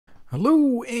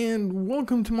Hello and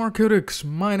welcome to MarkCodex.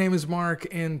 My name is Mark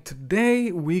and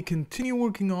today we continue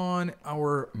working on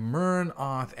our MERN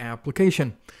Auth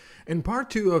application. In part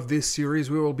 2 of this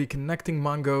series we will be connecting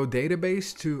Mongo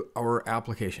database to our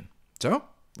application. So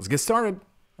let's get started.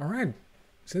 Alright,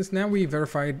 since now we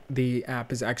verified the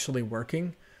app is actually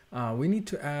working, we need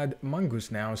to add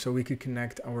Mongoose now so we could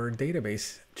connect our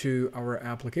database to our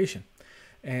application.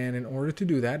 And in order to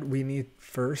do that, we need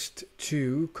first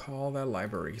to call that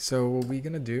library. So what we're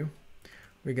gonna do,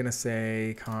 we're gonna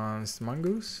say const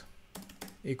mongoose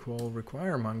equal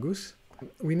require mongoose.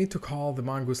 We need to call the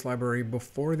mongoose library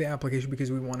before the application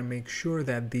because we want to make sure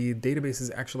that the database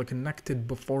is actually connected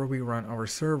before we run our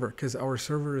server, because our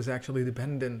server is actually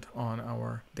dependent on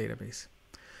our database.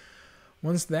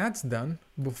 Once that's done,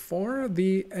 before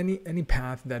any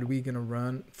path that we're gonna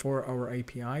run for our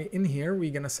API, in here we're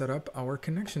gonna set up our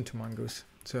connection to Mongoose.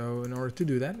 So in order to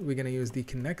do that, we're gonna use the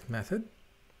connect method.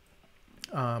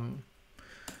 And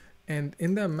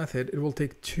in that method, it will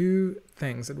take two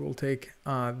things. It will take,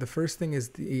 the first thing is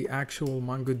the actual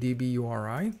MongoDB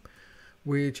URI,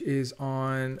 which is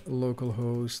on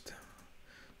localhost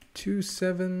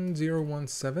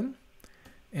 27017.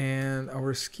 And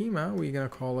our schema, we're gonna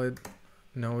call it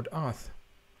node auth.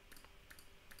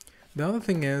 The other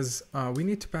thing is we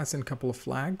need to pass in a couple of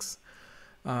flags,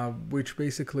 which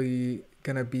basically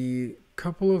gonna be a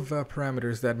couple of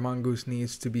parameters that Mongoose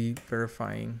needs to be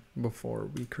verifying before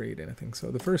we create anything.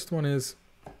 So the first one is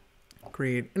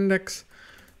create index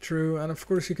true, and of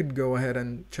course you could go ahead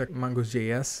and check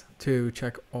Mongoose.js to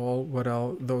check what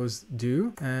all those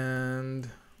do, and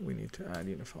we need to add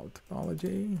unified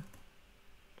topology.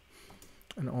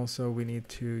 And also we need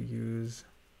to use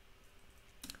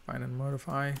find and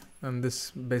modify, and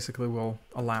this basically will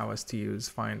allow us to use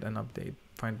find and update,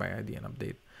 find by ID and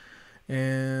update.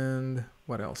 And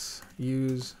what else?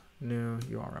 Use new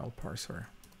URL parser.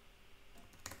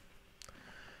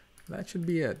 That should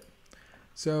be it.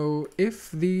 So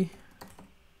if the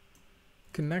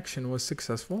connection was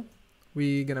successful,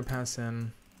 we're gonna pass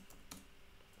in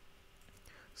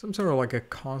some sort of like a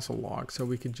console log so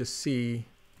we could just see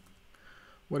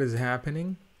what is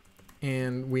happening,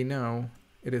 and we know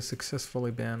it has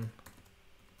successfully been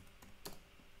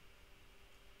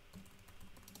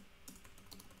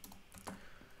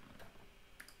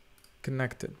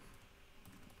connected.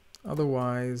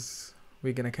 Otherwise,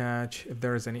 we're gonna catch if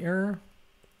there is any error,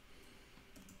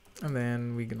 and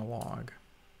then we're gonna log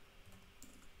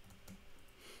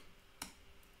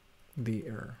the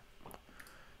error.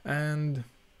 And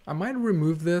I might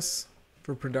remove this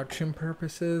for production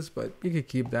purposes, but you could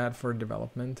keep that for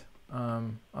development.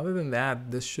 Other than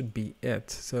that, this should be it.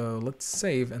 So let's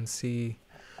save and see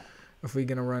if we're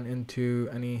gonna run into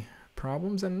any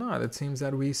problems, and not. It seems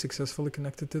that we successfully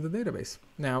connected to the database.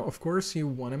 Now, of course, you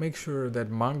want to make sure that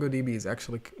MongoDB is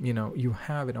actually, you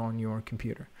have it on your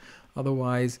computer.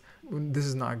 Otherwise, this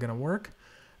is not gonna work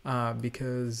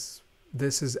because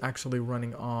this is actually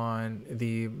running on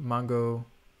the MongoDB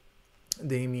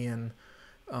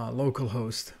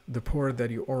localhost, the port that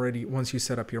you already, once you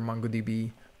set up your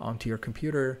MongoDB onto your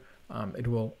computer, it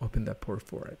will open that port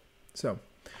for it. So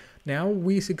now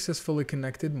we successfully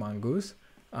connected Mongoose.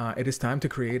 It is time to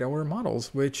create our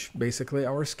models, which basically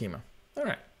our schema. All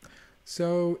right.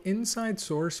 So inside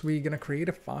source, we're gonna create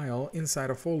a file inside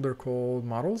a folder called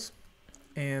models,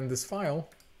 and this file,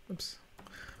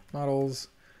 models,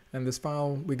 and this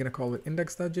file we're gonna call it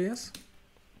index.js.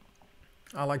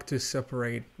 I like to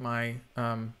separate my,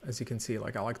 as you can see,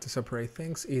 like I like to separate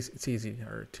things. It's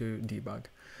easier to debug.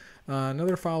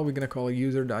 Another file we're gonna call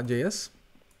user.js.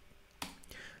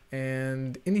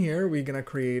 And in here, we're gonna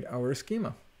create our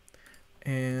schema.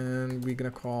 And we're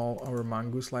gonna call our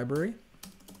mongoose library,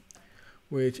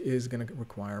 which is gonna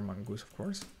require mongoose, of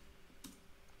course.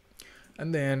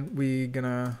 And then we're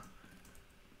gonna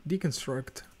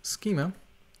deconstruct schema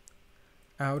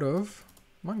out of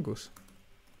mongoose.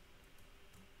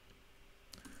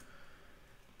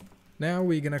 Now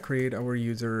we're gonna create our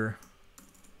user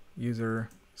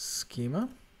schema.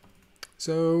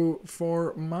 So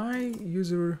for my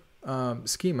user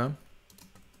schema,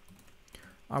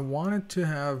 I wanted to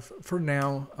have, for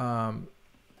now,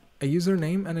 a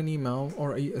username and an email,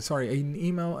 or an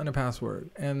email and a password.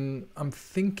 And I'm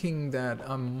thinking that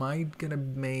I might gonna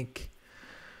make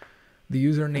the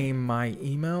username my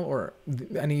email, or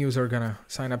any user gonna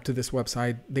sign up to this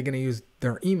website, they're gonna use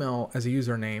their email as a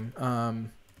username.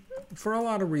 For a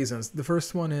lot of reasons. The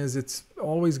first one is it's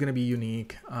always going to be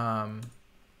unique,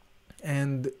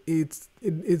 and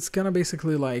it's gonna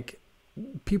basically like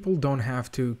people don't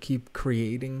have to keep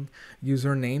creating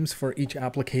usernames for each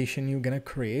application you're gonna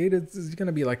create. It's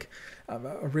gonna be like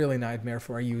a really nightmare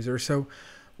for a user. So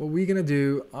what we're gonna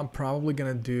do, I'm probably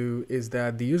gonna do, is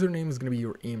that the username is gonna be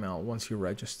your email once you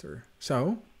register.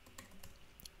 So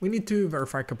we need to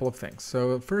verify a couple of things.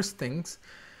 So first things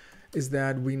is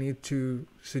that we need to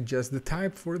suggest the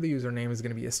type for the username is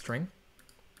gonna be a string.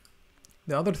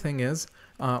 The other thing is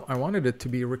I wanted it to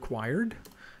be required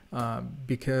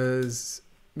because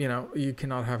you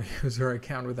cannot have a user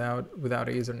account without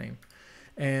a username.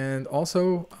 And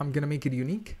also I'm gonna make it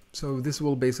unique. So this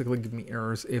will basically give me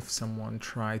errors if someone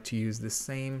tried to use the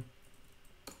same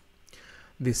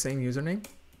username.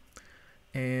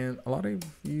 And a lot of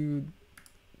you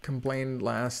complained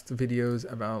last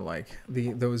videos about like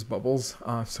those bubbles.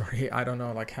 Sorry, I don't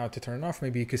know like how to turn it off.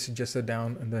 Maybe you could suggest it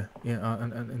down in the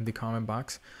in the comment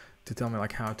box to tell me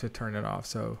like how to turn it off.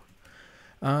 So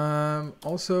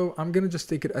also I'm gonna just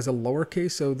take it as a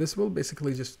lowercase, so this will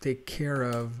basically just take care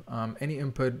of any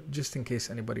input just in case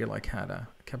anybody like had a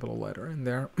capital letter in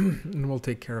there, and we'll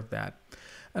take care of that.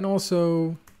 And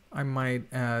also I might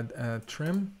add a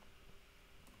trim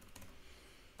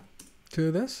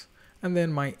to this, and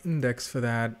then my index for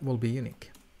that will be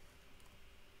unique.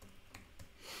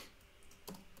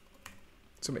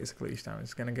 So basically each time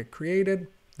it's gonna get created,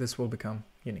 this will become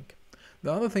unique.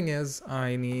 The other thing is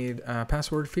I need a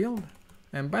password field.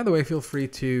 And by the way, feel free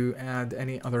to add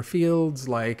any other fields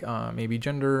like maybe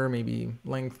gender, maybe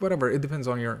length, whatever. It depends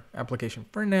on your application.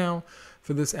 For now,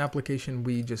 for this application,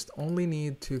 we just only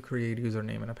need to create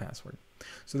username and a password.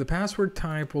 So the password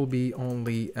type will be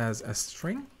only as a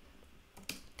string.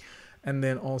 And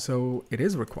then also it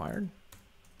is required.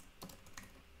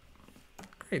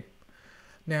 Great.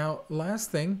 Now,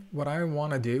 last thing, what I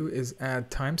want to do is add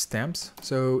timestamps.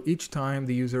 So each time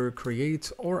the user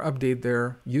creates or update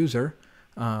their user,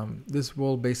 this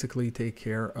will basically take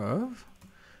care of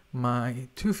my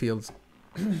two fields.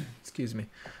 Excuse me.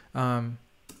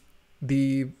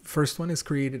 The first one is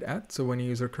created at, so when a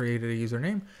user created a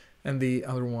username, and the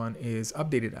other one is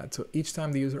updated at. So each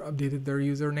time the user updated their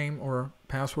username or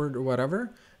password or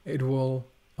whatever, it will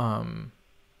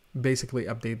basically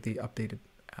update the updated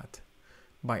at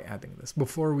by adding this.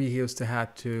 Before we used to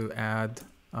have to add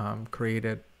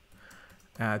created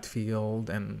add field,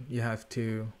 and you have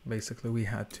to basically we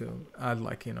had to add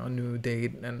like a new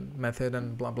date and method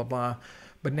and blah blah blah.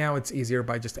 But now it's easier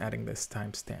by just adding this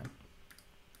timestamp.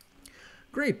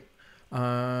 Great.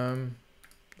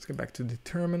 Let's get back to the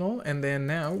terminal, and then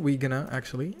now we're gonna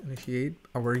actually initiate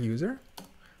our user,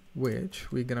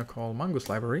 which we're gonna call mongoose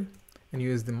library and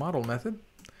use the model method.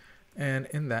 And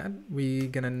in that, we're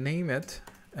gonna name it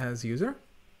as user.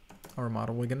 Our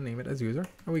model, we're gonna name it as user,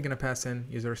 and we're gonna pass in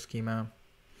user schema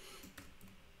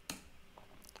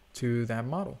to that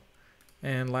model.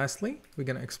 And lastly, we're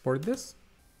gonna export this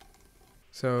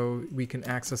so we can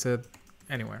access it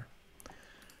anywhere.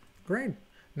 Great.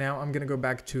 Now I'm gonna go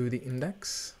back to the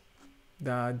index.js,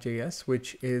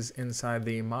 which is inside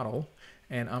the model,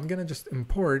 and I'm gonna just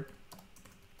import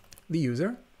the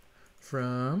user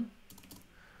from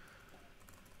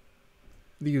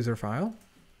the user file,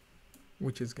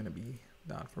 which is gonna be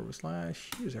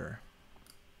 ./user.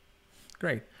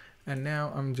 Great. And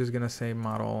now I'm just gonna say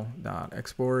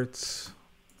model.exports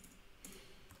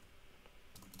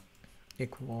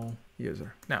equal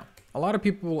user. Now, a lot of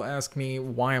people will ask me,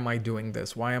 why am I doing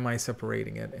this? Why am I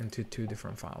separating it into two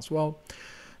different files? Well,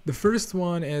 the first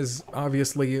one is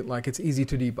obviously like it's easy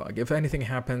to debug. If anything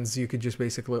happens, you could just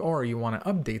basically, or you want to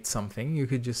update something, you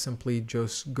could just simply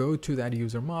just go to that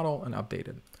user model and update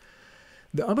it.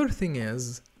 The other thing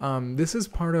is, this is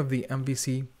part of the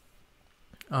MVC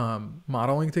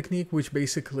modeling technique, which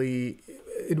basically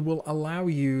it will allow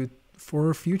you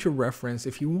for future reference,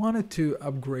 if you wanted to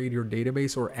upgrade your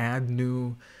database or add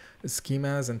new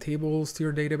schemas and tables to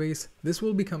your database, this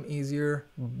will become easier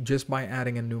just by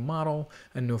adding a new model,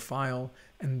 a new file,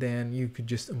 and then you could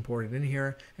just import it in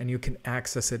here and you can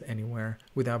access it anywhere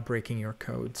without breaking your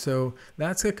code. So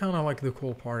that's kind of like the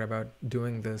cool part about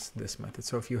doing this method.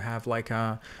 So if you have like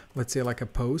a, let's say like a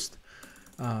post,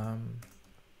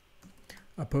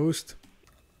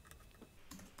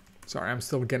 sorry, I'm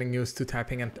still getting used to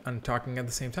typing and talking at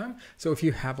the same time. So if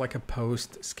you have like a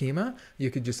post schema, you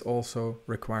could just also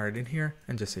require it in here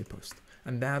and just say post.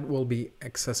 And that will be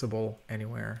accessible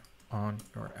anywhere on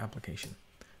your application.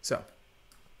 So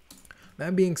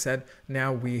That being said,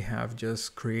 now we have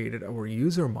just created our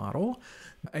user model.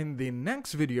 In the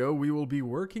next video, we will be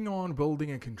working on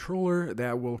building a controller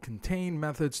that will contain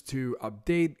methods to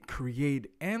update,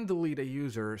 create, and delete a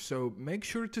user. So make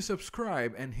sure to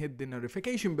subscribe and hit the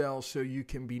notification bell so you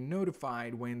can be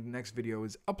notified when the next video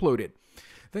is uploaded.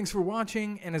 Thanks for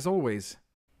watching, and as always,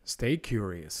 stay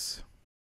curious.